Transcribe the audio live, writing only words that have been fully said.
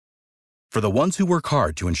For the ones who work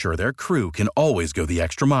hard to ensure their crew can always go the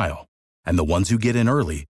extra mile, and the ones who get in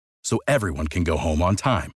early so everyone can go home on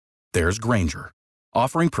time, there's Grainger,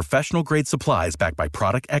 offering professional-grade supplies backed by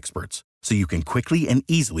product experts so you can quickly and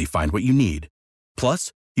easily find what you need.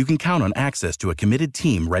 Plus, you can count on access to a committed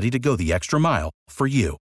team ready to go the extra mile for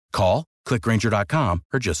you. Call, click Grainger.com,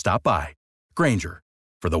 or just stop by. Grainger,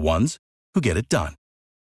 for the ones who get it done.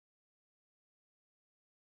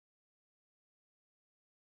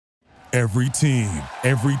 Every team,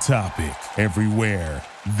 every topic, everywhere.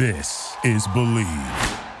 This is Believe.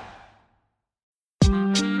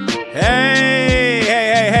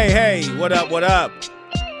 Hey. What up, what up?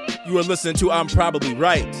 You are listening to I'm Probably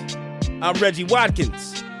Right. I'm Reggie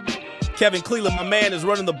Watkins. Kevin Cleveland, my man, is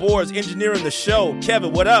running the boards, engineering the show.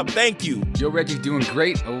 Kevin, what up? Thank you. Yo, Reggie, doing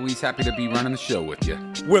great. Always happy to be running the show with you.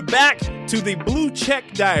 We're back to the Blue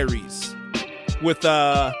Check Diaries with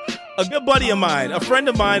a good buddy of mine, a friend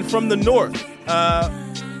of mine from the North.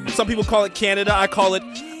 Some people call it Canada. I call it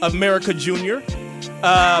America Junior.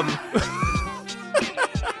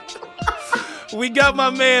 We got my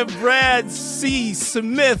man Brad C.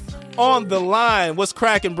 Smith on the line. What's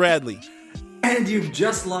cracking, Bradley? And you've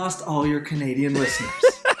just lost all your Canadian listeners.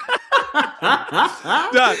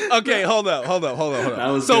 Doug, okay, hold up. That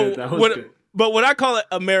was good. Good. But when I call it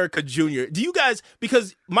America Junior, do you guys,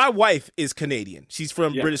 because my wife is Canadian, she's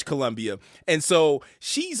from British Columbia, and so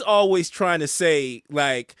she's always trying to say,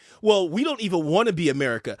 like, well, we don't even want to be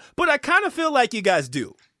America, but I kind of feel like you guys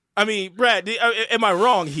do. I mean, Brad, am I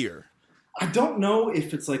wrong here? I don't know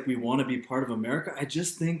if it's like we want to be part of America. I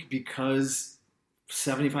just think because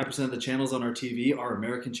 75% of the channels on our TV are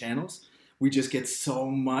American channels, we just get so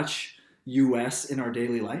much U.S. in our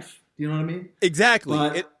daily life. You know what I mean?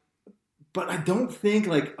 Exactly. But I don't think,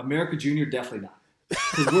 like, America Junior, definitely not.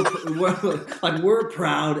 Because we're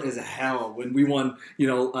proud as hell when we won,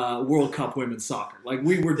 World Cup women's soccer. Like,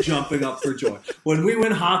 we were jumping up for joy. When we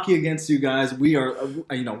win hockey against you guys, we are,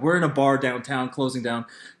 we're in a bar downtown, closing down,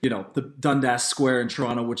 the Dundas Square in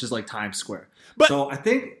Toronto, which is like Times Square. So I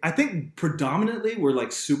think predominantly we're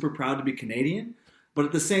like super proud to be Canadian. But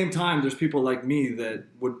at the same time, there's people like me that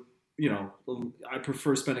would, I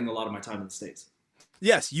prefer spending a lot of my time in the States.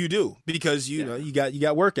 Yes, you do, because you know you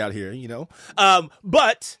got work out here,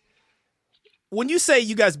 But when you say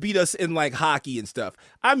you guys beat us in like hockey and stuff,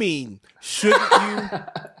 I mean, shouldn't you?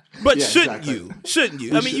 But shouldn't you? Shouldn't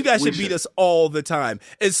you? You guys should beat us all the time.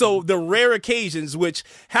 And so the rare occasions, which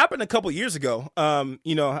happened a couple years ago,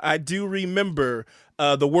 I do remember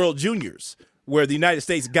the World Juniors, where the United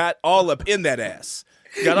States got all up in that ass.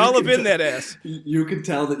 You can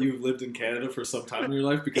tell that you've lived in Canada for some time in your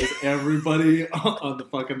life, because everybody on the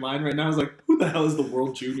fucking line right now is like, who the hell is the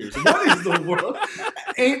World Juniors? What is the World?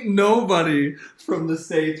 Ain't nobody from the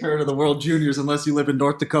States heard of the World Juniors unless you live in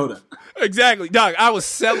North Dakota. Exactly. Dog, I was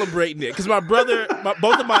celebrating it because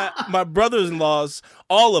both of my brothers-in-laws,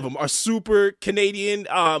 all of them are super Canadian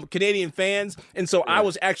fans. And so I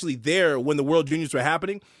was actually there when the World Juniors were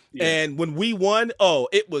happening. Yeah. And when we won,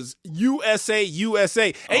 it was USA.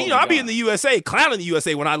 And, I'll be in the USA, clowning the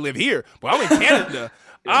USA when I live here. But I'm in Canada.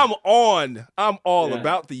 I'm all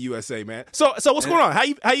about the USA, man. So what's going on?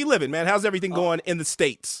 How you living, man? How's everything going in the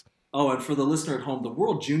States? Oh, and for the listener at home, the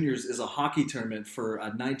World Juniors is a hockey tournament for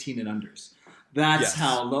 19 and unders. That's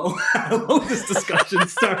how low this discussion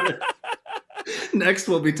started. Next,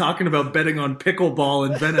 we'll be talking about betting on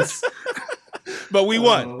pickleball in Venice. But we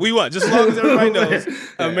won. Just as long as everybody knows,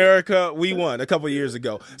 America, we won a couple years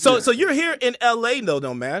ago. So you're here in LA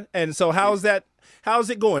though, man. And so how's it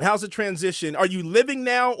going? How's the transition? Are you living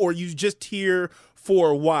now, or are you just here for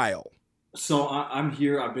a while? So I'm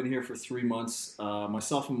here. I've been here for 3 months.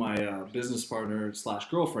 Myself and my business partner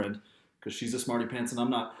 / girlfriend, because she's a smarty pants and I'm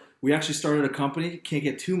not. We actually started a company. Can't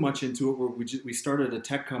get too much into it. We started a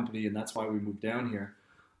tech company, and that's why we moved down here.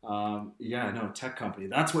 Tech company.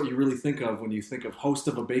 That's what you really think of when you think of host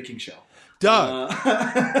of a baking show. Duh.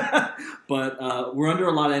 But we're under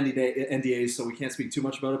a lot of NDAs, so we can't speak too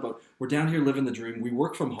much about it. But we're down here living the dream. We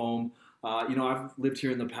work from home. I've lived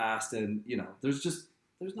here in the past, and there's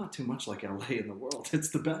not too much like LA in the world. It's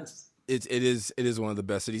the best. It is one of the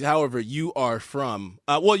best cities. However, you are from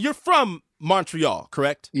you're from Montreal,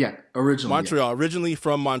 correct? Yeah, originally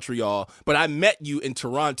from Montreal, but I met you in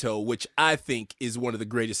Toronto, which I think is one of the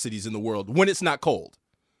greatest cities in the world when it's not cold.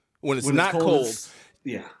 When it's not cold,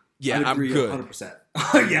 I'm good.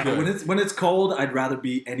 100%. When it's cold, I'd rather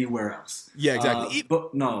be anywhere else. Yeah, exactly.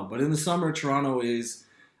 But in the summer, Toronto is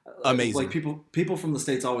amazing. Like people from the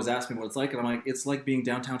States always ask me what it's like, and I'm like, it's like being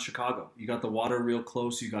downtown Chicago. You got the water real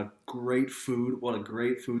close. You got great food. What a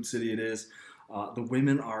great food city it is. The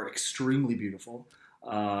women are extremely beautiful.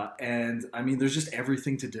 And I mean, there's just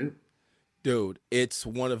everything to do. Dude, it's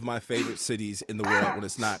one of my favorite cities in the world when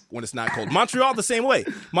it's not cold. Montreal the same way.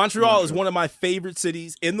 Montreal is one of my favorite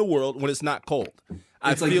cities in the world when it's not cold.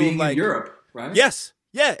 It's like being in Europe, right? Yes.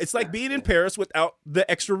 Yeah, it's like being in Paris without the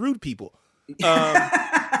extra rude people. You've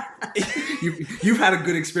had a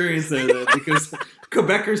good experience there then, because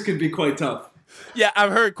Quebecers can be quite tough. Yeah,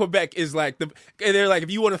 I've heard Quebec is like they're like, if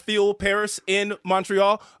you want to feel Paris in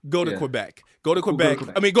Montreal, go to Quebec. Go to Quebec.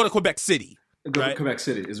 Go to Quebec City. Right? Quebec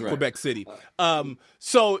City is right. Quebec City.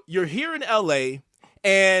 So you're here in LA,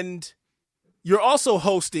 and you're also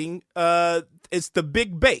hosting. It's the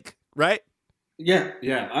Big Bake, right? Yeah.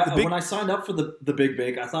 When I signed up for the Big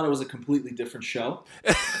Bake, I thought it was a completely different show.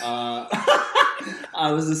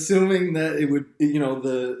 I was assuming that it would,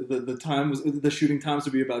 the shooting times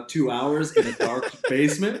would be about 2 hours in a dark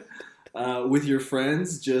basement with your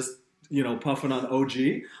friends, just puffing on OG.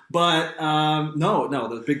 But no,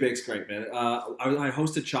 the Big Bake's great, man. I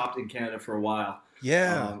hosted Chopped in Canada for a while.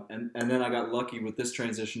 Yeah. And then I got lucky with this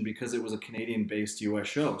transition because it was a Canadian-based U.S.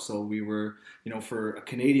 show. So we were, for a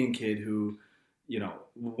Canadian kid who,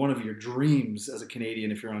 one of your dreams as a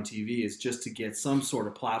Canadian, if you're on TV, is just to get some sort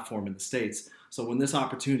of platform in the States. So when this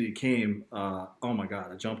opportunity came, oh my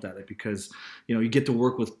God, I jumped at it because, you get to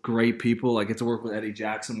work with great people. I get to work with Eddie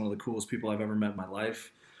Jackson, one of the coolest people I've ever met in my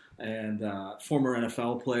life. And former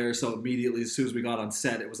NFL player. So immediately, as soon as we got on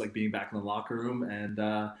set, it was like being back in the locker room. And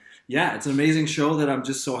it's an amazing show that I'm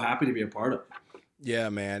just so happy to be a part of. Yeah,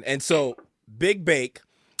 man. And so Big Bake,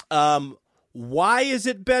 why is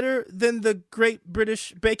it better than the Great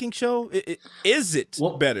British Baking Show? Is it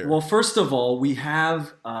better? Well, first of all, we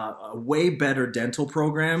have a way better dental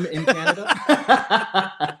program in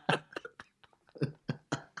Canada.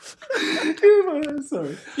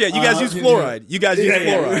 Sorry. Yeah, you guys use fluoride. You guys use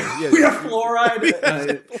fluoride. Yeah. We have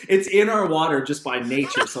fluoride. It's in our water just by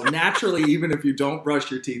nature. So naturally, even if you don't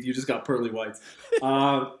brush your teeth, you just got pearly whites.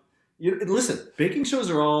 Listen, baking shows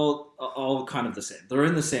are all kind of the same. They're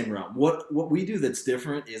in the same realm. What we do that's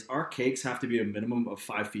different is our cakes have to be a minimum of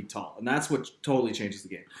 5 feet tall, and that's what totally changes the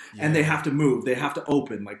game. Yeah. And they have to move. They have to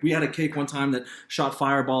open. Like, we had a cake one time that shot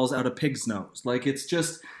fireballs out of pig's nose. Like, it's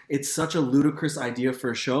such a ludicrous idea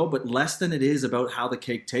for a show, but less than it is about how the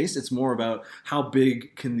cake tastes. It's more about how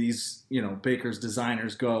big can these, bakers,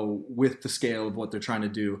 designers go with the scale of what they're trying to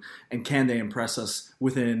do, and can they impress us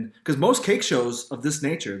within, because most cake shows of this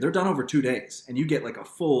nature, they're done over 2 days, and you get like a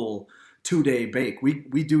full 2-day bake.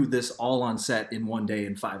 We do this all on set in 1 day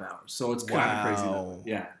in 5 hours. So it's kind of crazy though.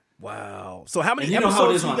 Yeah. Wow. So how many and you episodes know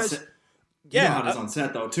how it is on guys... set? You know how it is on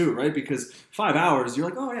set though too, right? Because 5 hours, you're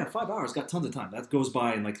like, oh yeah, 5 hours, got tons of time. That goes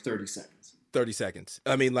by in like 30 seconds. 30 seconds.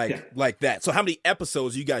 I mean, like that. So how many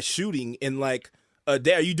episodes are you guys shooting in like a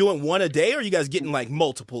day? Are you doing one a day, or are you guys getting like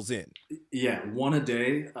multiples in? Yeah, one a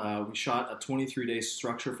day. We shot a 23-day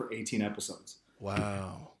structure for 18 episodes.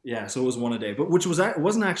 Wow. Yeah, so it was one a day, but it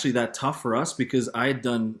wasn't actually that tough for us because I had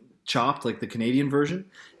done Chopped, like the Canadian version,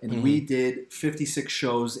 and we did 56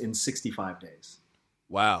 shows in 65 days.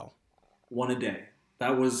 Wow. One a day.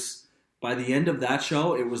 That was, by the end of that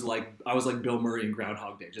show, it was like I was like Bill Murray in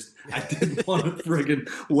Groundhog Day. Just, I didn't want to friggin'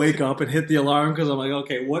 wake up and hit the alarm because I'm like,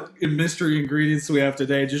 okay, what mystery ingredients do we have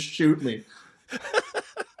today? Just shoot me.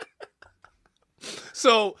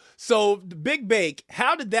 So the Big Bake,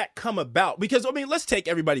 how did that come about? Because, I mean, let's take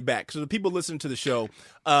everybody back. So the people listening to the show,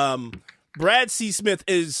 Brad C. Smith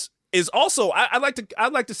is also, I'd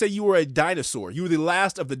like to say you were a dinosaur. You were the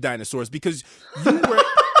last of the dinosaurs because you were...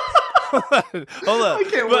 Hold on. I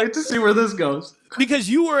can't wait to see where this goes. Because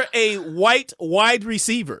you were a white wide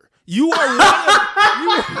receiver. You were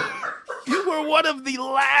one of the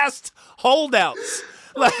last holdouts.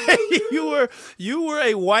 Like you were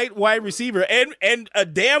a white wide receiver and a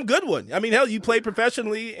damn good one. I mean, hell, you played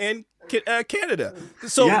professionally in Canada.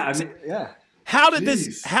 So How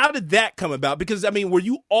did that come about? Because, I mean, were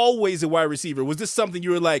you always a wide receiver? Was this something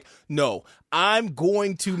you were like, no, I'm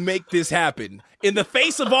going to make this happen in the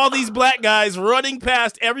face of all these black guys running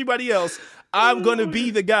past everybody else? I'm going to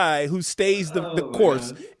be the guy who stays the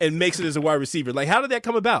course and makes it as a wide receiver. Like, how did that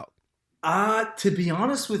come about? To be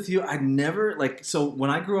honest with you, I never, so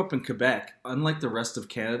when I grew up in Quebec, unlike the rest of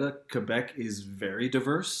Canada, Quebec is very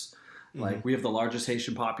diverse. Like, we have the largest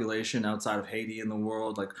Haitian population outside of Haiti in the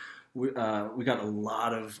world. Like, we got a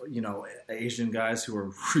lot of, Asian guys who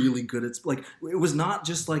are really good at, like, it was not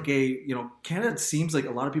just like Canada seems like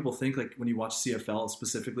a lot of people think, like, when you watch CFL,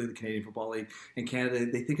 specifically the Canadian Football League in Canada,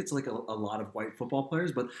 they think it's like a lot of white football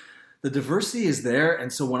players, but the diversity is there.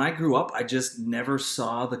 And so when I grew up, I just never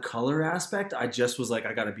saw the color aspect. I just was like,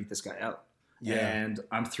 I got to beat this guy out. Yeah. And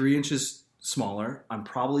I'm 3 inches smaller. I'm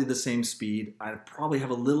probably the same speed. I probably have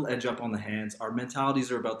a little edge up on the hands. Our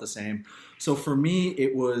mentalities are about the same. So for me,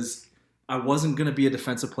 I wasn't going to be a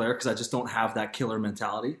defensive player because I just don't have that killer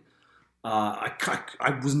mentality.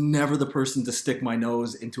 I was never the person to stick my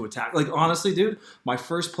nose into a tackle. Like, honestly, dude, my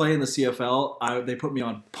first play in the CFL, they put me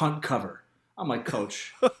on punt cover. I'm like,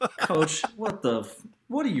 Coach, what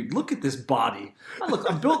do you, look at this body.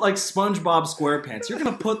 I'm built like SpongeBob SquarePants. You're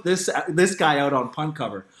going to put this guy out on punt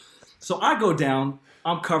cover. So I go down,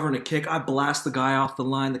 I'm covering a kick. I blast the guy off the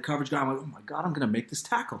line, the coverage guy. I'm like, oh my God, I'm going to make this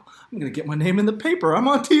tackle. I'm going to get my name in the paper. I'm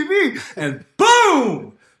on TV. And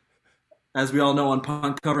boom! As we all know on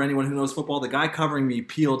punt cover, anyone who knows football, the guy covering me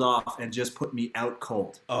peeled off and just put me out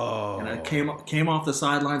cold. Oh. And I came off the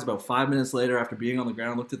sidelines about 5 minutes later after being on the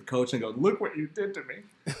ground, looked at the coach and go, look what you did to me.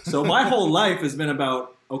 So my whole life has been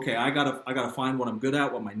about, okay, I gotta find what I'm good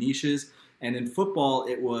at, what my niche is. And in football,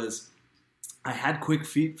 it was, I had quick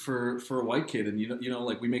feet for a white kid. And, you know,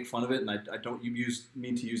 like we make fun of it, and I don't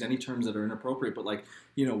mean to use any terms that are inappropriate, but like,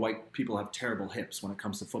 you know, white people have terrible hips when it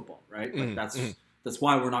comes to football, right? Like That's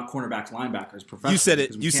why we're not cornerbacks, linebackers,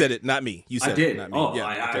 professionals. You said it, not me. You said I did. It, not me. Oh,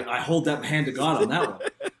 yeah, okay. I hold that hand to God on that one.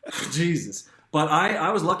 Jesus. But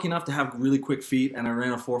I was lucky enough to have really quick feet, and I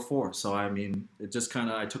ran a 4.4. So, I mean, it just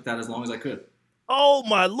kind of, I took that as long as I could. Oh,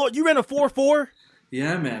 my Lord. You ran a 4.4?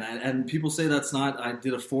 Yeah, man. And people say that's not, I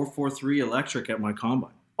did a 4.43 electric at my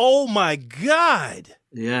combine. Oh, my God.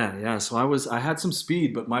 Yeah. So I had some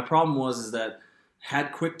speed, but my problem was that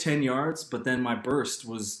had quick 10 yards, but then my burst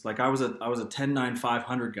was like I was a 10.9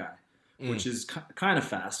 500 guy, which is kind of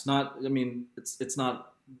fast. It's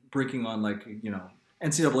not breaking on like, you know,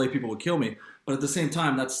 NCAA people would kill me, but at the same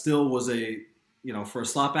time that still was a, you know, for a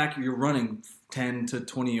slot back you're running 10 to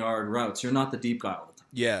 20 yard routes. You're not the deep guy all the time.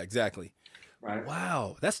 Yeah, exactly. Right.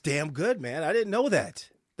 Wow, that's damn good, man. I didn't know that.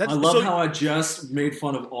 I love how I just made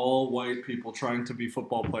fun of all white people trying to be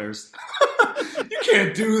football players. You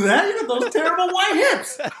can't do that. You got those terrible white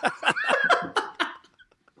hips.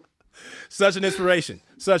 Such an inspiration.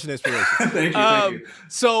 Thank you.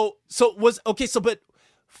 But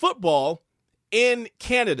football in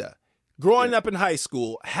Canada, growing up in high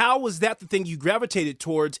school, how was that the thing you gravitated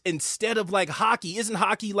towards instead of like hockey? Isn't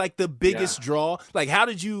hockey like the biggest draw? Like, how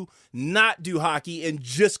did you not do hockey and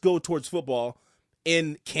just go towards football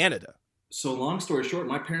in Canada? So long story short,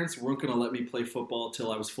 my parents weren't going to let me play football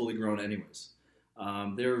till I was fully grown anyways.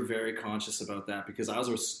 They were very conscious about that because I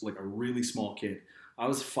was like a really small kid. I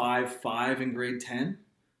was 5'5" in grade 10.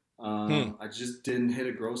 I just didn't hit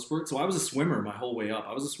a growth spurt. So I was a swimmer my whole way up.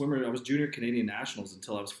 I was a swimmer. I was junior Canadian nationals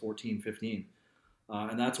until I was 14, 15.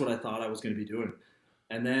 And that's what I thought I was going to be doing.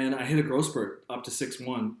 And then I hit a growth spurt up to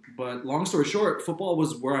 6'1". But long story short, football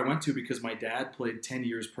was where I went to because my dad played 10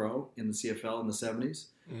 years pro in the CFL in the 70s.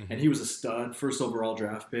 And he was a stud, first overall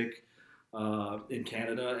draft pick in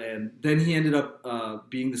Canada. And then he ended up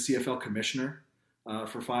being the CFL commissioner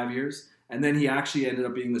for 5 years. And then he actually ended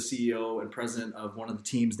up being the CEO and president of one of the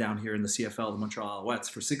teams down here in the CFL, the Montreal Alouettes,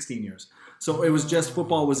 for 16 years. So it was just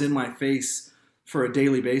football was in my face for a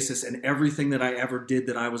daily basis. And everything that I ever did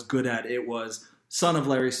that I was good at, it was son of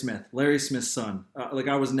Larry Smith, Larry Smith's son. I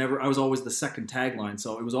was always the second tagline.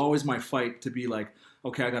 So it was always my fight to be like,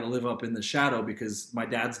 okay, I got to live up in the shadow because my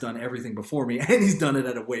dad's done everything before me and he's done it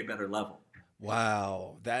at a way better level.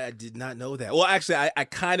 Wow, I did not know that. Well, actually, I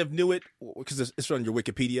kind of knew it because it's on your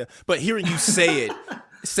Wikipedia, but hearing you say it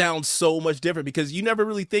sounds so much different because you never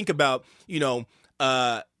really think about, you don't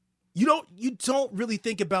really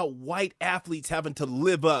think about white athletes having to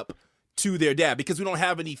live up to their dad because we don't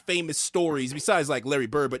have any famous stories besides like Larry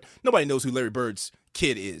Bird, but nobody knows who Larry Bird's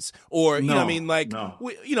kid is. Or, you know what I mean? Like,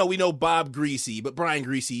 we know Bob Greasy, but Brian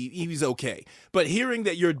Greasy, he was okay. But hearing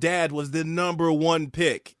that your dad was the number one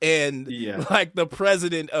pick and like the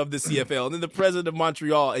president of the CFL and then the president of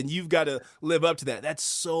Montreal, and you've got to live up to that. That's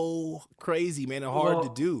so crazy, man, and hard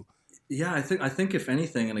to do. Yeah, I think if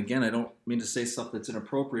anything, and again, I don't mean to say stuff that's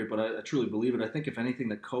inappropriate, but I truly believe it. I think if anything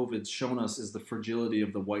that COVID's shown us is the fragility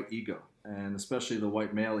of the white ego, and especially the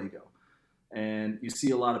white male ego. And you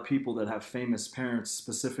see a lot of people that have famous parents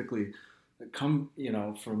specifically that come,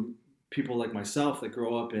 from people like myself that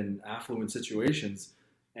grow up in affluent situations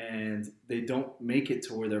and they don't make it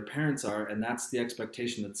to where their parents are, and that's the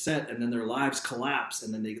expectation that's set, and then their lives collapse,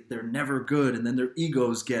 and then they're never good, and then their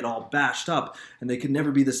egos get all bashed up, and they can never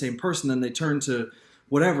be the same person, then they turn to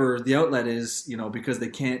whatever the outlet is, because they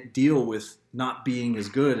can't deal with not being as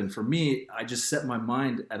good. And for me, I just set my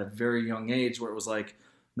mind at a very young age where it was like,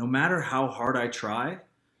 no matter how hard I try,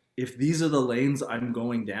 if these are the lanes I'm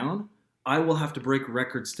going down, I will have to break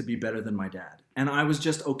records to be better than my dad. And I was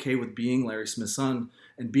just okay with being Larry Smith's son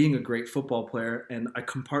and being a great football player. And I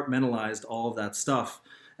compartmentalized all of that stuff.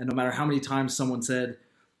 And no matter how many times someone said,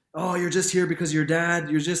 oh, you're just here because your dad,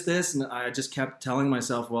 you're just this. And I just kept telling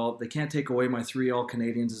myself, well, they can't take away my 3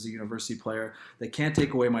 All-Canadians as a university player. They can't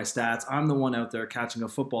take away my stats. I'm the one out there catching a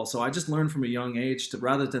football. So I just learned from a young age to,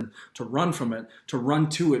 rather than to run from it, to run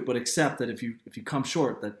to it, but accept that if you come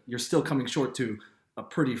short, that you're still coming short to a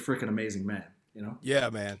pretty freaking amazing man, you know? Yeah,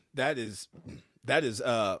 man. That is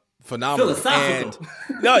phenomenal. Philosophical.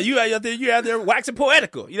 And, no, you're out there waxing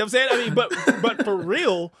poetical. You know what I'm saying? I mean, but for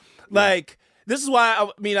real, like, this is why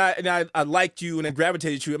I liked you and I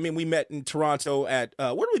gravitated to you. I mean, we met in Toronto at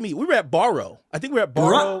where did we meet? We were at Barrow. I think we were at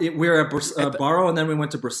Barrow. We were at Barrow, and then we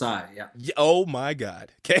went to Versailles. Yeah. Oh my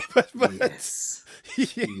God. Okay. Yes.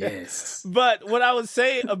 Yes. But what I would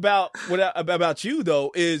say about you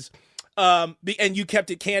though is, and you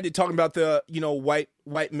kept it candid talking about the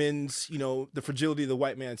white men's the fragility of the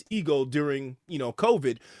white man's ego during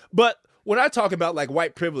COVID. But when I talk about like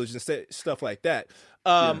white privilege and stuff like that.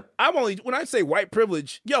 When I say white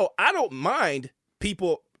privilege, I don't mind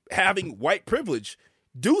people having white privilege.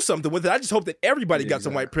 Do something with it. I just hope that everybody got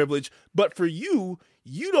some white privilege. But for you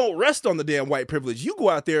don't rest on the damn white privilege. You go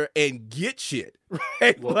out there and get shit,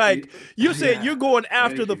 right? Well, like you said, you're going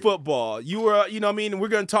after the football. You were, we're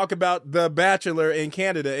going to talk about The Bachelor in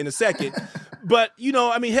Canada in a second. But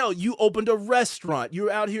hell, you opened a restaurant.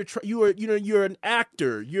 You're out here. You're an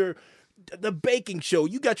actor. You're the baking show.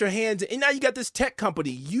 You got your hands in, and now you got this tech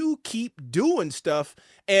company. You keep doing stuff,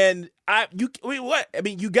 and you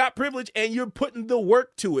got privilege, and you're putting the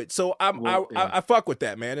work to it. So I fuck with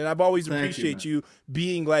that, man. And I've always appreciate you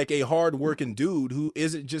being like a hard working dude who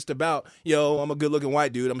isn't just about I'm a good looking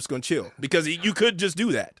white dude, I'm just gonna chill, because you could just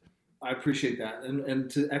do that. I appreciate that,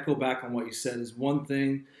 and to echo back on what you said is one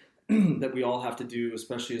thing that we all have to do,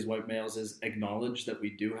 especially as white males, is acknowledge that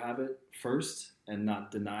we do have it first and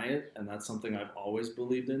not deny it. And that's something I've always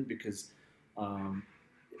believed in, because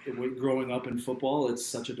growing up in football, it's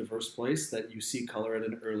such a diverse place that you see color at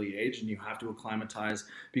an early age, and you have to acclimatize,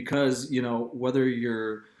 because whether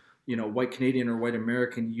you're white Canadian or white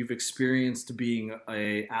American, you've experienced being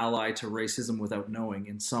a ally to racism without knowing,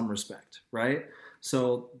 in some respect, right?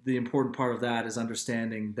 So the important part of that is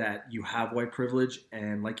understanding that you have white privilege,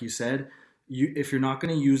 and like you said, if you're not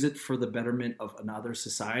going to use it for the betterment of another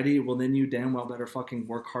society, well, then you damn well better fucking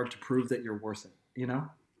work hard to prove that you're worth it,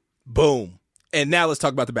 Boom. And now let's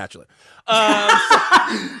talk about The Bachelor.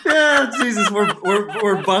 Yeah, Jesus,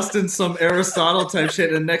 we're busting some Aristotle type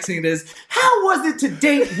shit, and the next thing it is, how was it to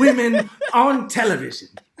date women on television?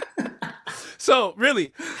 So,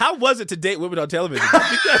 really, how was it to date women on television?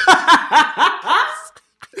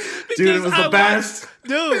 Dude, it was the best.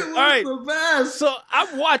 Dude, all right. The best. So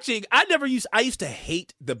I'm watching. I used to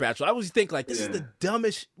hate The Bachelor. I always think like, this is the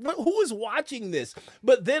dumbest. Who is watching this?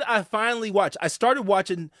 But then I finally watched. I started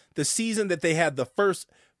watching the season that they had the first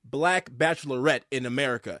black bachelorette in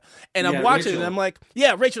America. And I'm watching Rachel. And I'm like,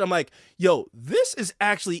 Rachel. I'm like, yo, this is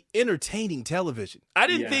actually entertaining television. I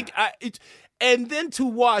didn't think and then to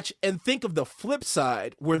watch and think of the flip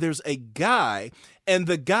side, where there's a guy and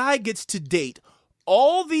the guy gets to date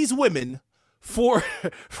all these women for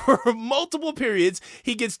multiple periods.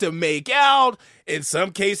 He gets to make out. In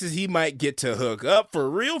some cases, he might get to hook up for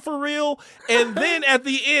real. And then at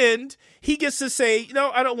the end, he gets to say,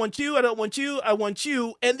 I don't want you. I don't want you. I want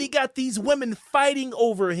you. And they got these women fighting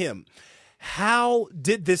over him. How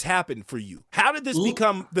did this happen for you? How did this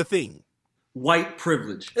become the thing? White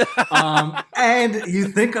privilege. And you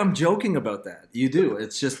think I'm joking about that. You do.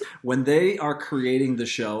 It's just when they are creating the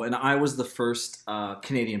show, and I was the first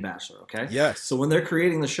Canadian Bachelor, okay? Yes. So when they're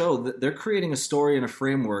creating the show, they're creating a story and a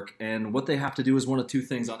framework, and what they have to do is one of two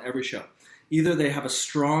things on every show. Either they have a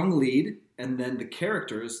strong lead, and then the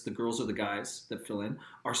characters, the girls or the guys that fill in,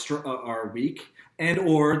 are weak, and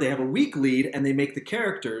or they have a weak lead, and they make the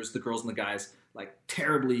characters, the girls and the guys, like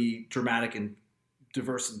terribly dramatic and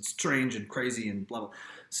diverse and strange and crazy and blah blah.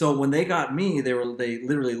 So when they got me, they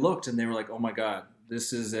literally looked and they were like, oh my God,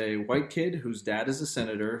 this is a white kid whose dad is a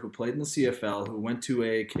senator, who played in the CFL, who went to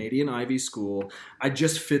a Canadian Ivy school. I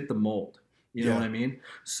just fit the mold. You know what I mean?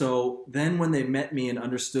 So then when they met me and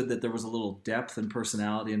understood that there was a little depth and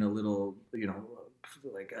personality and a little,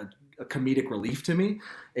 like a comedic relief to me,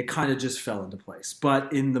 it kind of just fell into place.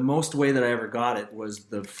 But in the most way that I ever got it was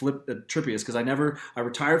the trippiest, because I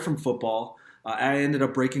retired from football. I ended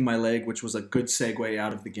up breaking my leg, which was a good segue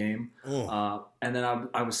out of the game. And then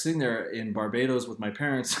I was sitting there in Barbados with my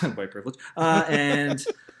parents, white privilege, and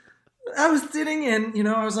I was sitting in,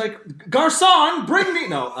 I was like, Garçon, bring me.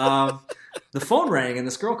 No. The phone rang, and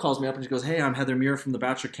this girl calls me up, and she goes, "Hey, I'm Heather Muir from The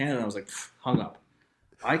Bachelor Canada." I was like, hung up.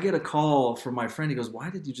 I get a call from my friend. He goes, "Why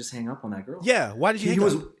did you just hang up on that girl?" Yeah, why did you hang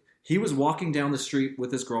up? He was walking down the street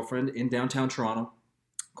with his girlfriend in downtown Toronto,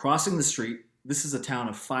 crossing the street. This is a town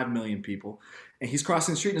of 5 million people. And he's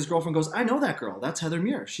crossing the street, and his girlfriend goes, "I know that girl. That's Heather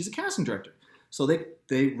Muir. She's a casting director." So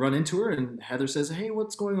they run into her, and Heather says, "Hey,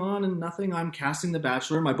 what's going on?" And nothing. "I'm casting The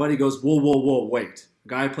Bachelor." My buddy goes, "Whoa, wait.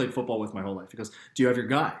 Guy I played football with my whole life." He goes, "Do you have your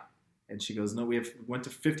guy?" And she goes, "No, we went to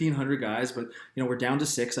 1,500 guys, but we're down to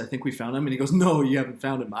 6. I think we found him." And he goes, "No, you haven't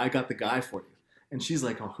found him. I got the guy for you." And she's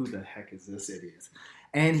like, "Oh, who the heck is this idiot?"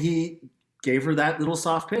 And he gave her that little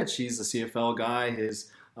soft pitch. He's a CFL guy. His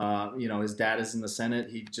dad is in the Senate.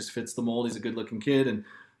 He just fits the mold. He's a good-looking kid. And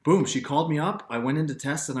boom, she called me up. I went into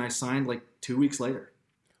test, and I signed like 2 weeks later.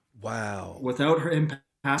 Wow. Without him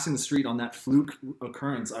passing the street on that fluke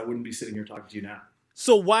occurrence, I wouldn't be sitting here talking to you now.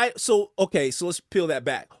 So let's peel that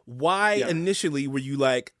back. Why initially were you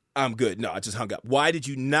like, "I'm good"? No, I just hung up. Why did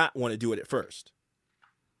you not want to do it at first?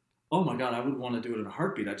 Oh my God, I would want to do it in a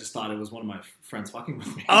heartbeat. I just thought it was one of my friends fucking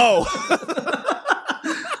with me. Oh.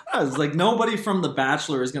 I was like, nobody from The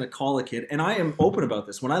Bachelor is going to call a kid. And I am open about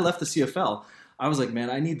this. When I left the CFL, I was like, man,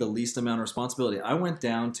 I need the least amount of responsibility. I went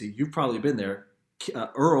down to, you've probably been there,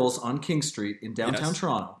 Earl's on King Street in downtown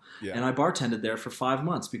Toronto. Yeah. And I bartended there for 5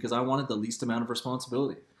 months because I wanted the least amount of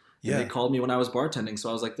responsibility. Yeah. And they called me when I was bartending. So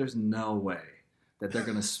I was like, there's no way that they're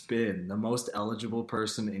going to spin the most eligible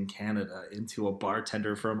person in Canada into a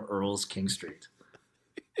bartender from Earl's King Street.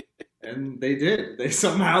 And they did. They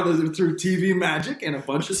somehow, through TV magic and a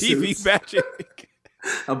bunch of suits. TV magic.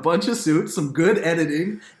 A bunch of suits, some good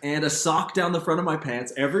editing, and a sock down the front of my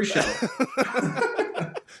pants every show.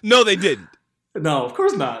 No, they didn't. No, of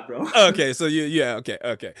course not, bro. Okay, so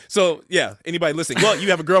okay. So, yeah, anybody listening, well, you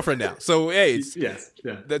have a girlfriend now. So, hey,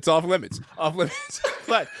 that's off limits. Off limits.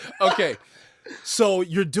 But, okay. So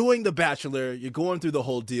you're doing The Bachelor, you're going through the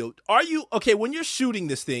whole deal. When you're shooting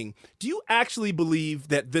this thing, do you actually believe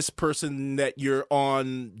that this person that you're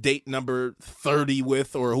on date number 30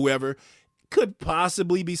 with or whoever could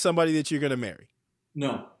possibly be somebody that you're going to marry?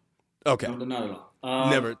 No. Okay. No, not at all.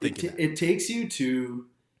 Never thinking it takes you to,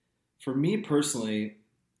 for me personally,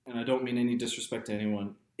 and I don't mean any disrespect to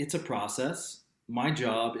anyone, it's a process. My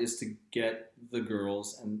job is to get the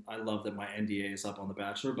girls, and I love that my NDA is up on The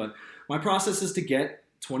Bachelor, but my process is to get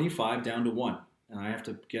 25 down to 1. And I have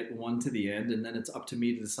to get 1 to the end, and then it's up to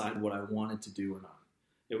me to decide what I wanted to do or not.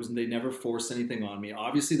 They never forced anything on me.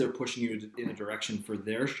 Obviously, they're pushing you in a direction for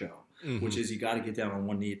their show, which is you got to get down on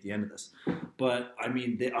one knee at the end of this. But, I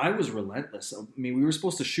mean, I was relentless. I mean, we were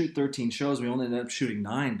supposed to shoot 13 shows. We only ended up shooting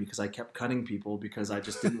 9 because I kept cutting people because I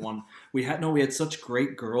just didn't want – we had such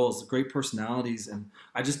great girls, great personalities, and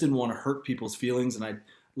I just didn't want to hurt people's feelings. And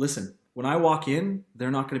listen, when I walk in, they're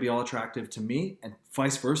not going to be all attractive to me and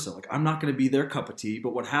vice versa. Like, I'm not going to be their cup of tea.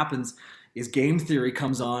 But what happens is game theory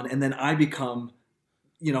comes on, and then I become –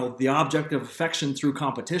 the object of affection through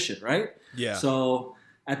competition, right? Yeah. So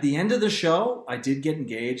at the end of the show, I did get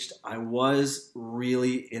engaged. I was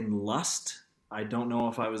really in lust. I don't know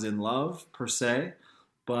if I was in love per se,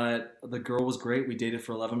 but the girl was great. We dated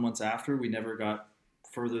for 11 months after. We never got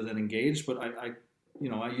further than engaged, but I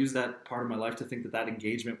used that part of my life to think that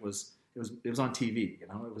engagement was on TV.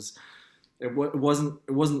 It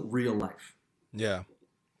wasn't real life. Yeah.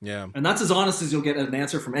 Yeah. And that's as honest as you'll get an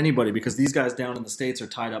answer from anybody because these guys down in the States are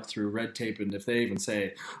tied up through red tape. And if they even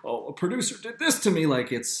say, "Oh, a producer did this to me,"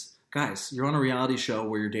 like guys, you're on a reality show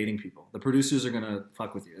where you're dating people. The producers are going to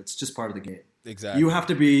fuck with you. It's just part of the game. Exactly. You have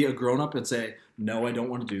to be a grown up and say, "No, I don't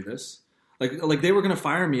want to do this." Like they were going to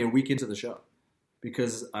fire me a week into the show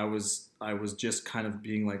because I was just kind of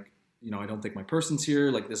being like, I don't think my person's here.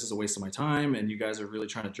 Like, this is a waste of my time. And you guys are really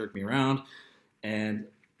trying to jerk me around. And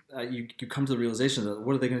you come to the realization that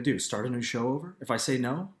what are they going to do? Start a new show over? If I say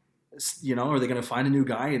no, are they going to find a new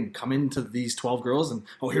guy and come into these 12 girls and,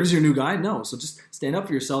 "Oh, here's your new guy"? No. So just stand up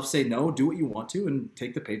for yourself, say no, do what you want to, and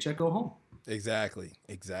take the paycheck, go home. Exactly.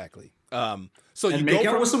 So you make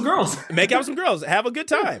out with some girls. Make out with some girls. Have a good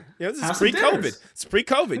time. This is pre-COVID. It's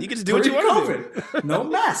pre-COVID. You can just do what you want to do. No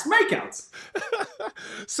mess. Makeouts.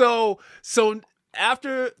 So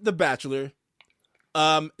after The Bachelor.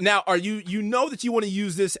 Now, are you that you want to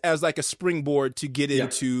use this as like a springboard to get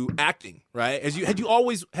into acting, right? Had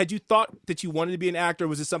you thought that you wanted to be an actor?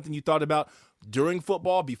 Was this something you thought about during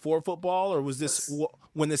football, before football, or was this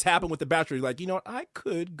when this happened with The Bachelor? You're like, I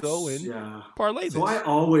could go and parlay this. So I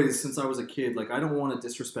always, since I was a kid, I don't want to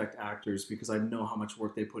disrespect actors because I know how much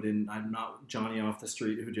work they put in. I'm not Johnny off the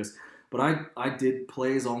street but I did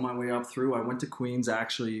plays all my way up through. I went to Queen's,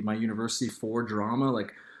 actually, my university, for drama.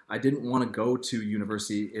 I didn't want to go to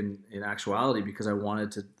university in actuality because I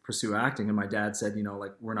wanted to pursue acting. And my dad said,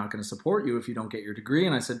 like, we're not going to support you if you don't get your degree.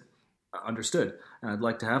 And I said, understood. And I'd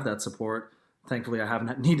like to have that support. Thankfully, I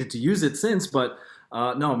haven't needed to use it since. But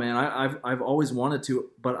no, man, I've always wanted to.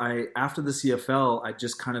 But after the CFL, I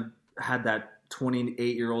just kind of had that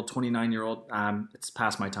 28-year-old, 29-year-old. It's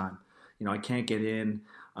past my time. I can't get in.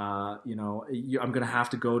 I'm going to have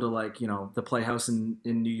to go to the Playhouse in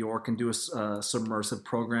New York and do a submersive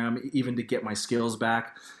program even to get my skills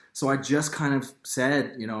back. So I just kind of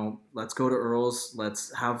said, let's go to Earl's,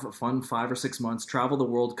 let's have a fun 5 or 6 months, travel the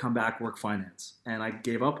world, come back, work finance. And I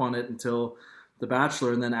gave up on it until The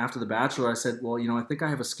Bachelor. And then after The Bachelor, I said, well, I think I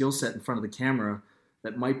have a skill set in front of the camera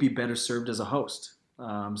that might be better served as a host.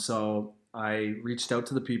 So I reached out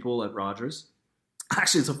to the people at Rogers.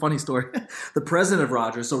 Actually, it's a funny story. The president of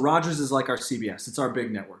Rogers, so Rogers is like our CBS. It's our big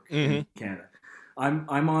network in Canada.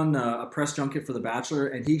 I'm on a press junket for The Bachelor,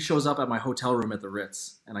 and he shows up at my hotel room at the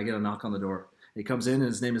Ritz, and I get a knock on the door. He comes in, and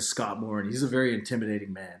his name is Scott Moore, and he's a very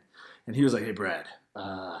intimidating man. And he was like, hey, Brad,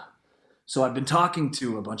 so I've been talking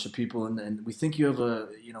to a bunch of people, and we think you have a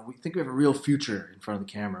real future in front of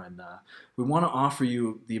the camera, and we want to offer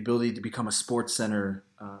you the ability to become a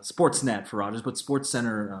Sportsnet for Rogers, but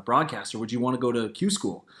SportsCenter broadcaster. Would you want to go to Q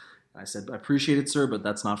School? And I said, I appreciate it, sir, but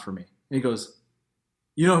that's not for me. And he goes,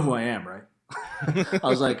 you know who I am, right? I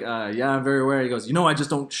was like, yeah, I'm very aware. He goes, I just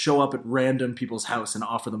don't show up at random people's house and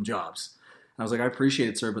offer them jobs. And I was like, I appreciate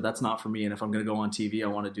it, sir, but that's not for me. And if I'm going to go on TV, I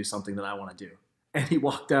want to do something that I want to do. And he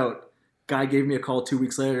walked out. Guy gave me a call 2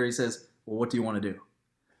 weeks later. He says, well, what do you want to do?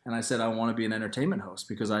 And I said, I want to be an entertainment host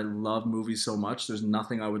because I love movies so much. There's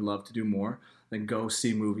nothing I would love to do more than go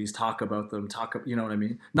see movies, talk about them, you know what I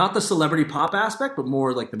mean? Not the celebrity pop aspect, but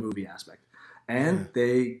more like the movie aspect. And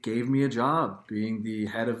they gave me a job being the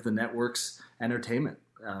head of the network's entertainment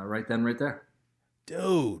right then, right there.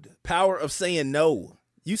 Dude, power of saying no.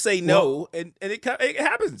 You say no, and it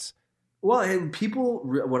happens. Well, and people,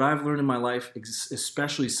 what I've learned in my life,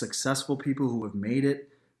 especially successful people who have made it,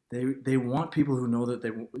 they want people who know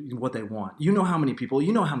that what they want. You know how many people,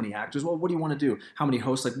 how many actors. Well, what do you want to do? How many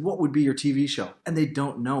hosts? Like, what would be your TV show? And they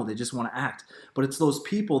don't know. They just want to act. But it's those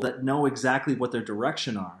people that know exactly what their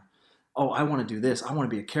direction are. Oh, I want to do this. I want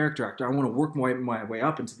to be a character actor. I want to work my way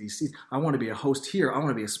up into these seats. I want to be a host here. I want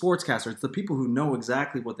to be a sportscaster. It's the people who know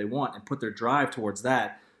exactly what they want and put their drive towards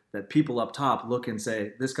that people up top look and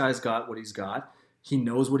say, this guy's got what he's got. He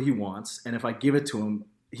knows what he wants. And if I give it to him,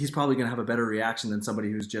 he's probably going to have a better reaction than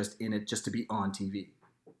somebody who's just in it just to be on TV.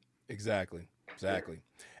 Exactly.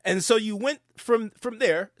 And so you went from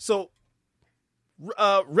there. So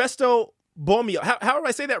Resto Bohemio. How do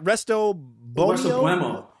I say that? Resto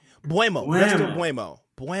Bohemio? Buemo. Resto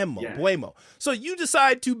Buemo. So you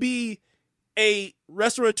decide to be a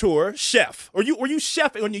restaurateur, chef, or you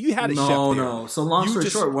chef, or you had a chef there. No. So long story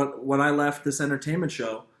short, when I left this entertainment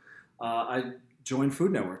show, I joined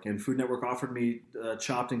Food Network, and Food Network offered me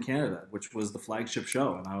Chopped in Canada, which was the flagship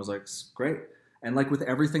show, and I was like, great. And like with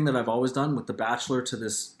everything that I've always done, with The Bachelor to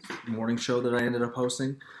this morning show that I ended up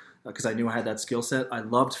hosting, because I knew I had that skill set. I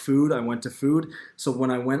loved food. I went to food. So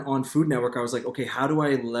when I went on Food Network, I was like, okay, how do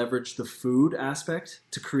I leverage the food aspect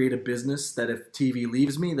to create a business that if TV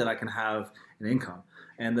leaves me, that I can have an income?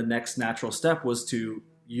 And the next natural step was to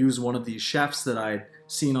use one of these chefs that I'd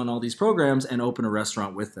seen on all these programs and open a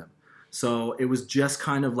restaurant with them. So it was just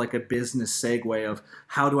kind of like a business segue of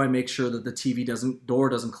how do I make sure that the TV door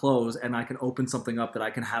doesn't close and I can open something up that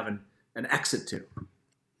I can have an exit to.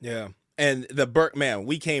 Yeah. And the Burke, man,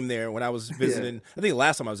 we came there when I was visiting. Yeah. I think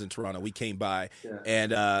last time I was in Toronto, we came by,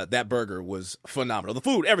 and that burger was phenomenal. The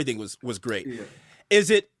food, everything was great. Yeah.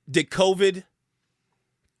 Did COVID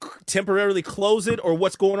temporarily close it, or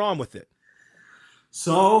what's going on with it?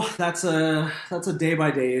 So that's a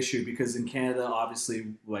day-by-day issue because in Canada,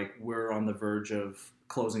 obviously, like we're on the verge of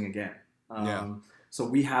closing again. So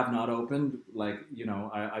we have not opened. Like,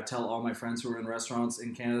 I tell all my friends who are in restaurants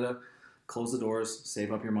in Canada, close the doors,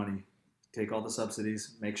 save up your money. Take all the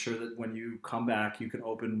subsidies, make sure that when you come back, you can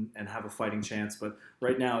open and have a fighting chance. But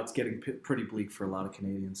right now, it's getting pretty bleak for a lot of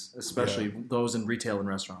Canadians, especially those in retail and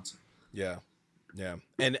restaurants. Yeah.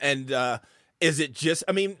 And is it just?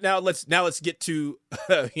 I mean, now let's get to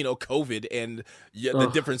COVID and the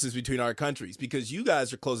differences between our countries, because you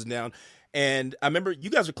guys are closing down, and I remember you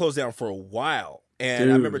guys were closed down for a while. And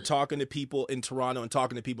I remember talking to people in Toronto and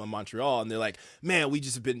talking to people in Montreal, and they're like, "Man, we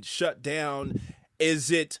just have been shut down."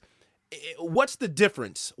 What's the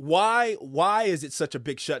difference? Why is it such a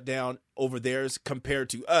big shutdown over there compared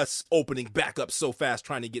to us opening back up so fast,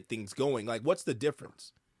 trying to get things going? Like, what's the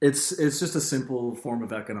difference? It's just a simple form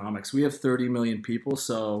of economics. We have 30 million people,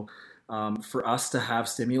 so for us to have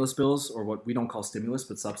stimulus bills, or what we don't call stimulus,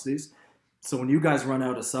 but subsidies. So when you guys run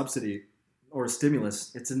out a subsidy or a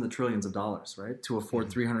stimulus, it's in the trillions of dollars, right? To afford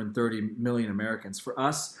 330 million Americans. For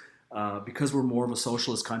us, because we're more of a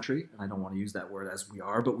socialist country, and I don't want to use that word as we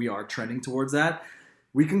are, but we are trending towards that,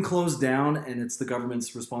 we can close down, and it's the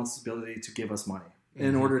government's responsibility to give us money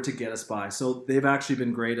in order to get us by. So they've actually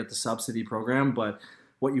been great at the subsidy program, but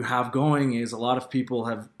what you have going is a lot of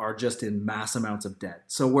people are just in mass amounts of debt.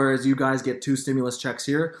 So whereas you guys get 2 stimulus checks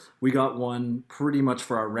here, we got one pretty much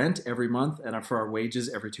for our rent every month and for our wages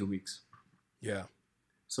every 2 weeks. Yeah.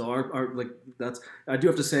 So I do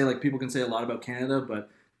have to say, like, people can say a lot about Canada, but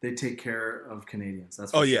they take care of Canadians.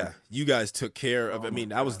 That's for yeah. sure. You guys took care of,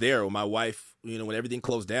 I was there with my wife, when everything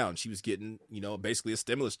closed down. She was getting, basically a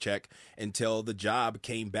stimulus check until the job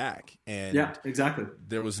came back. And yeah, exactly.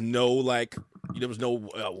 There was no,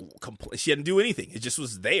 complaint. She hadn't do anything. It just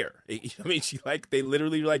was there. They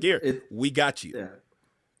literally were like, here, we got you. Yeah.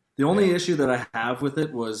 The only issue that I have with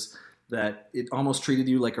it was that it almost treated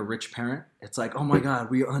you like a rich parent. It's like, oh my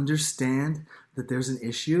God, we understand that there's an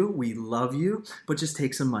issue. We love you, but just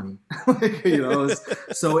take some money.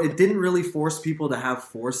 So it didn't really force people to have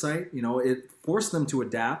foresight. It forced them to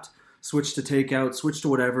adapt, switch to takeout, switch to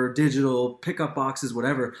whatever, digital, pickup boxes,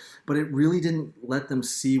 whatever. But it really didn't let them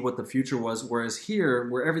see what the future was. Whereas here,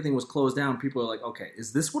 where everything was closed down, people are like, okay,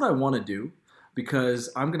 is this what I want to do? Because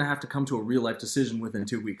I'm going to have to come to a real life decision within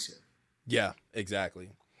 2 weeks here. Yeah, exactly.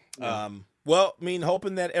 Yeah. Well,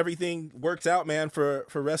 hoping that everything works out, man, for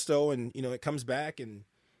Resto, and it comes back, and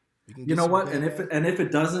we can. And if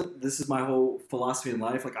it doesn't, this is my whole philosophy in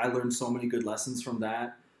life. Like, I learned so many good lessons from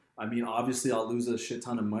that. Obviously, I'll lose a shit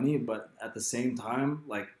ton of money, but at the same time,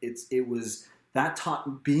 like,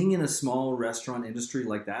 being in a small restaurant industry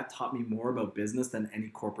like that taught me more about business than any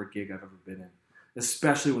corporate gig I've ever been in,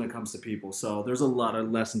 especially when it comes to people. So there's a lot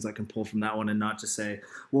of lessons I can pull from that one, and not just say,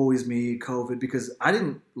 woe is me, COVID, because I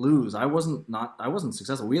didn't lose. I wasn't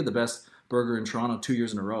successful. We had the best burger in Toronto 2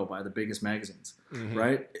 years in a row by the biggest magazines,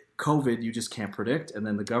 right? COVID, you just can't predict. And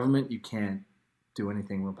then the government, you can't do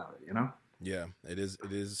anything about it, Yeah, it is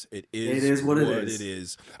what it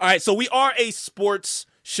is. All right, so we are a sports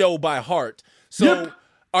show by heart. So Yep.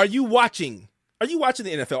 Are you watching the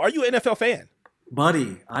NFL? Are you an NFL fan?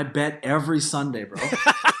 Buddy, I bet every Sunday, bro.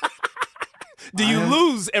 Do you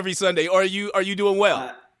lose every Sunday, or are you doing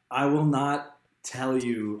well? I will not tell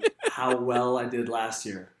you how well I did last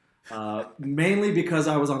year. Mainly because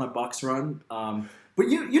I was on a Bucks run. But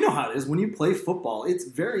you know how it is when you play football. It's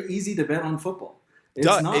very easy to bet on football. It's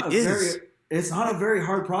not a very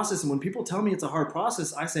hard process. And when people tell me it's a hard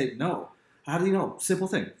process, I say no. How do you know? Simple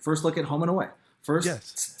thing. First, look at home and away.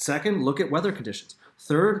 Second, look at weather conditions.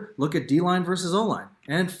 Third, look at D-line versus O-line.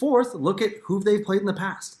 And fourth, look at who they've played in the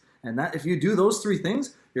past. And that, if you do those 4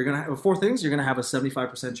 things, you're gonna have a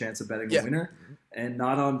 75% chance of betting a winner, and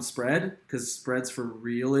not on spread, because spread's for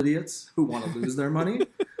real idiots who want to lose their money.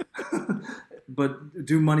 But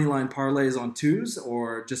do money line parlays on 2s,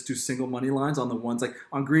 or just do single money lines on the ones. Like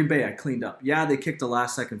on Green Bay, I cleaned up. Yeah, they kicked a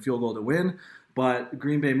last-second field goal to win, but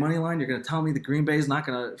Green Bay money line, you're going to tell me the Green Bay is not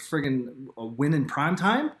going to friggin' win in prime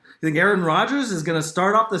time? You think Aaron Rodgers is going to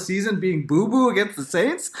start off the season being boo-boo against the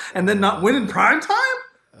Saints and then not win in prime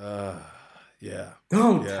time? Yeah.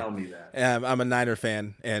 Don't tell me that. I'm a Niner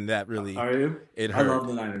fan, and that really... Are you? It hurt. I love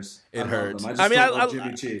the Niners. It hurts. I love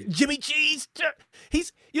Jimmy G. Jimmy G's...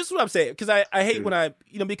 This is what I'm saying, because I hate when I...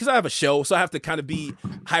 because I have a show, so I have to kind of be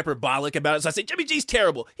hyperbolic about it. So I say, Jimmy G's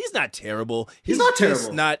terrible. He's not terrible. He's not just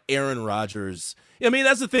terrible. not Aaron Rodgers.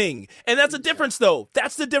 That's the thing. And that's the difference, though.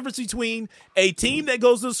 That's the difference between a team that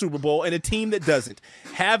goes to the Super Bowl and a team that doesn't.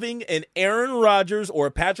 Having an Aaron Rodgers or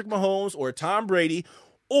a Patrick Mahomes or a Tom Brady...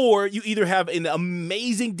 Or you either have an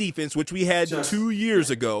amazing defense, which we had 2 years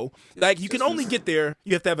ago. Like, you can only get there.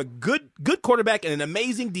 You have to have a good quarterback and an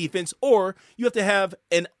amazing defense, or you have to have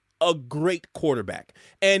a great quarterback.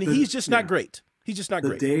 And he's just not great. He's just not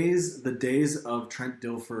great. The days of Trent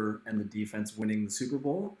Dilfer and the defense winning the Super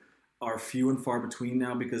Bowl are few and far between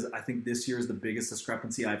now, because I think this year is the biggest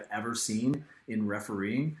discrepancy I've ever seen in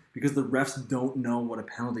refereeing, because the refs don't know what a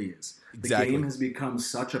penalty is. Exactly. The game has become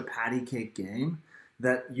such a patty cake game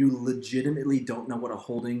that you legitimately don't know what a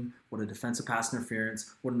holding, what a defensive pass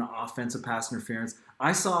interference, what an offensive pass interference.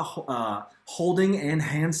 I saw holding and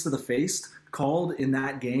hands to the face called in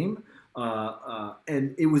that game,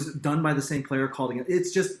 and it was done by the same player calling it.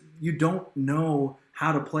 It's just, you don't know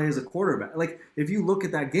how to play as a quarterback. Like, if you look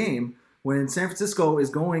at that game, when San Francisco is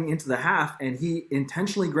going into the half and he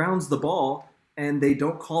intentionally grounds the ball and they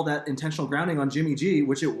don't call that intentional grounding on Jimmy G,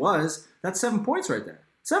 which it was, that's 7 points right there.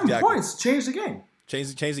 7 points changed the game.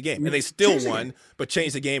 Change the game. And they still won, but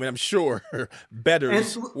changed the game, and I'm sure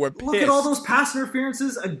bettors were pissed. Look at all those pass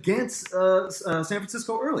interferences against San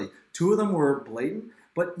Francisco early. 2 of them were blatant,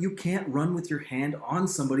 but you can't run with your hand on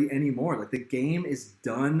somebody anymore. Like, the game is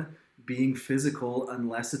done being physical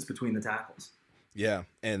unless it's between the tackles. Yeah,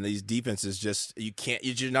 and these defenses just,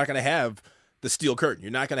 you're not going to have the steel curtain.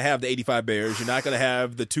 You're not going to have the 85 Bears. You're not going to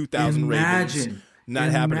have the 2000 Ravens.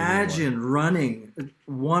 Imagine running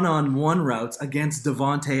one-on-one routes against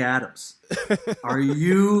Devontae Adams. Are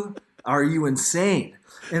you insane?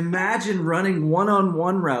 Imagine running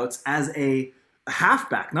one-on-one routes as a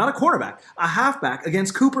halfback, not a quarterback, a halfback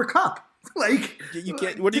against Cooper Kupp. Like, you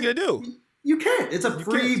can't. What are you going to do? You can't. It's a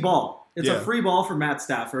free ball. It's a free ball for Matt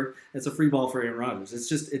Stafford. It's a free ball for Aaron Rodgers. It's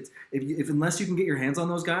just if unless you can get your hands on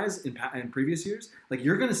those guys in previous years, like,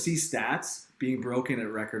 you're going to see stats being broken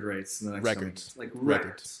at record rates in the next records.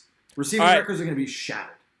 Records. Receiving records are going to be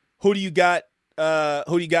shattered. Who do you got?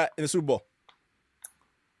 Who do you got in the Super Bowl?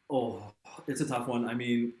 Oh, it's a tough one. I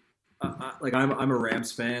mean, I'm a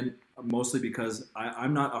Rams fan mostly because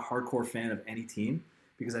I'm not a hardcore fan of any team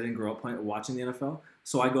because I didn't grow up watching the NFL.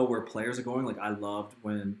 So I go where players are going. Like, I loved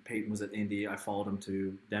when Peyton was at Indy. I followed him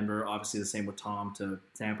to Denver. Obviously, the same with Tom to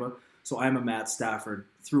Tampa. So I'm a Matt Stafford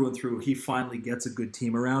through and through. He finally gets a good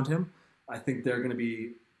team around him. I think they're going to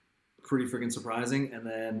be pretty freaking surprising. And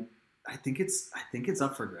then I think it's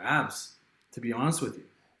up for grabs, to be honest with you.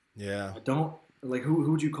 Yeah. I don't like who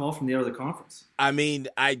would you call from the other conference? I mean,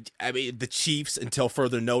 the Chiefs until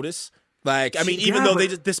further notice. Like, I mean, even though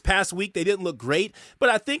this past week they didn't look great, but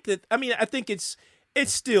I think it's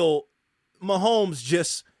still Mahomes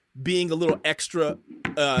just being a little extra,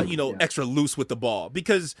 extra loose with the ball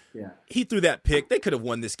because he threw that pick. They could have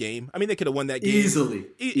won this game. I mean, they could have won that game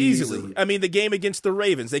easily. I mean, the game against the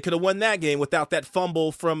Ravens, they could have won that game without that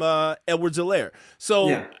fumble from Edwards-Helaire.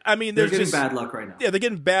 So, I mean, they're getting bad luck right now. Yeah, they're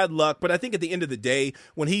getting bad luck. But I think at the end of the day,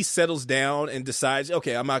 when he settles down and decides,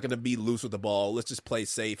 okay, I'm not going to be loose with the ball. Let's just play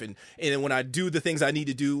safe. And when I do the things I need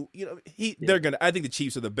to do, they're going to. I think the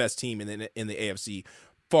Chiefs are the best team in the AFC.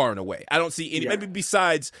 Far and away. I don't see any, maybe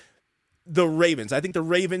besides the Ravens. I think the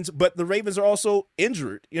Ravens are also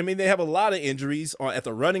injured. I mean, they have a lot of injuries at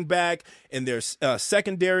the running back and their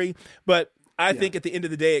secondary. But I think at the end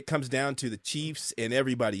of the day, it comes down to the Chiefs and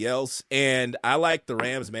everybody else. And I like the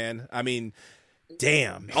Rams, man. I mean,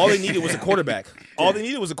 damn. All they needed was a quarterback.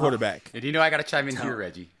 And I got to chime in here,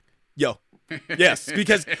 Reggie. Yo. Yes,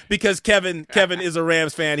 because Kevin is a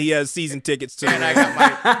Rams fan. He has season tickets to. And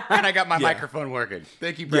I got my microphone working.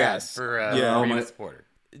 Thank you, Brad, for being a supporter.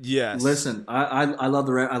 Yes. Listen, I love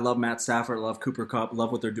I love Matt Stafford. I love Cooper Kupp.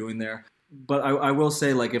 Love what they're doing there. But I will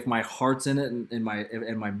say, like, if my heart's in it and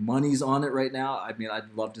my money's on it right now, I mean,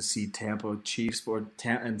 I'd love to see Tampa Chiefs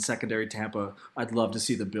and secondary Tampa. I'd love to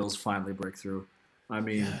see the Bills finally break through. I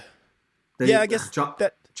mean, I guess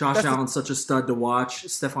Josh Allen's such a stud to watch.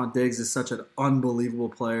 Stephon Diggs is such an unbelievable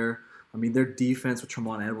player. I mean, their defense with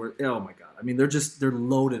Tremont Edwards, oh my God. I mean, they're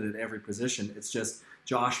loaded at every position. It's just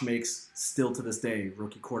Josh makes, still to this day,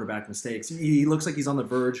 rookie quarterback mistakes. He looks like he's on the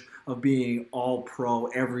verge of being all pro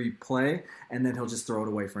every play, and then he'll just throw it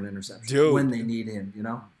away for an interception when they need him,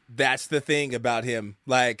 That's the thing about him.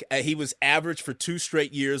 Like, he was average for 2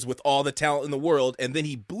 straight years with all the talent in the world, and then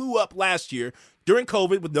he blew up last year during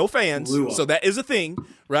COVID with no fans. So that is a thing,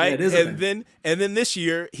 right? Yeah, it is a thing. Then this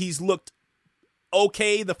year he's looked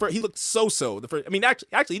okay. He looked so-so. I mean,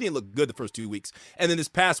 actually, he didn't look good the first 2 weeks, and then this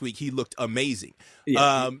past week he looked amazing.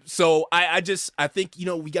 Yeah. So I think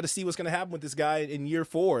we got to see what's going to happen with this guy in year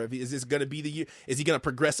 4. Is this going to be the year? Is he going to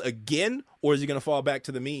progress again, or is he going to fall back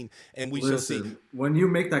to the mean? And we shall see. When you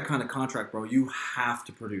make that kind of contract, bro, you have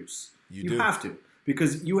to produce. You have to.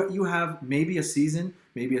 Because you have maybe a season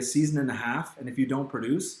and a half, and if you don't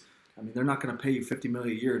produce, I mean, they're not going to pay you $50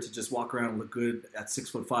 million a year to just walk around and look good at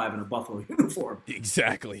 6'5" in a Buffalo uniform.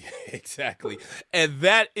 Exactly. And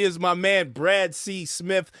that is my man, Brad C.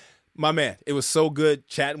 Smith. My man, it was so good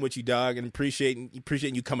chatting with you, dog, and appreciating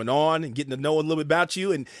you coming on and getting to know a little bit about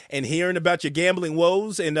you and hearing about your gambling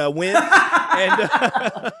woes and win.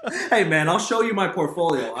 Hey, man, I'll show you my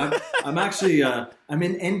portfolio. I'm actually I'm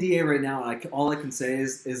in NDA right now. All I can say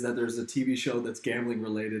is that there's a TV show that's gambling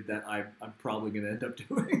related that I'm probably going to end up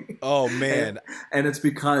doing. Oh man! And it's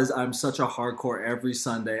because I'm such a hardcore every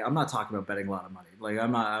Sunday. I'm not talking about betting a lot of money. Like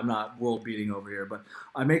I'm not world beating over here, but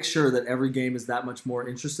I make sure that every game is that much more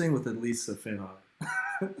interesting with at least a fin on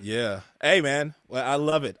it. Yeah. Hey, man. Well, I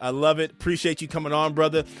love it. Appreciate you coming on,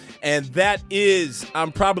 brother. And that is,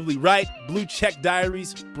 I'm probably right, Blue Check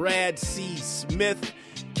Diaries, Brad C. Smith.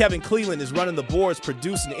 Kevin Cleveland is running the boards,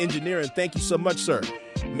 producing, engineering. Thank you so much, sir.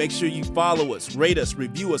 Make sure you follow us, rate us,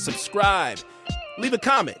 review us, subscribe. Leave a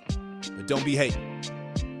comment, but don't be hating.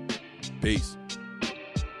 Peace.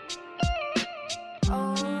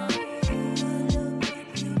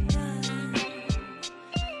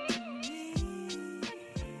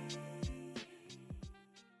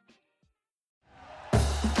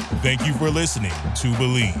 Thank you for listening to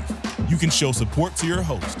Believe. You can show support to your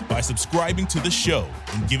host by subscribing to the show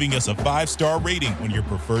and giving us a 5-star rating on your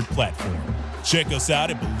preferred platform. Check us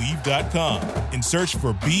out at Believe.com and search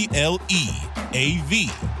for BLEAV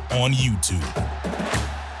on YouTube.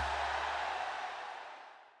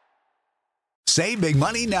 Save big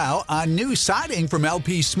money now on new siding from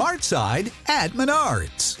LP SmartSide at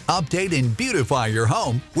Menards. Update and beautify your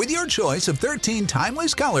home with your choice of 13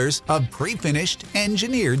 timeless colors of pre-finished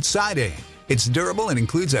engineered siding. It's durable and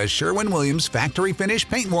includes a Sherwin-Williams factory finish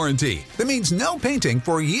paint warranty that means no painting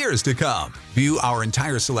for years to come. View our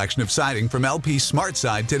entire selection of siding from LP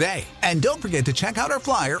SmartSide today. And don't forget to check out our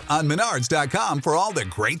flyer on Menards.com for all the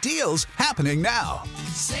great deals happening now.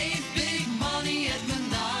 Save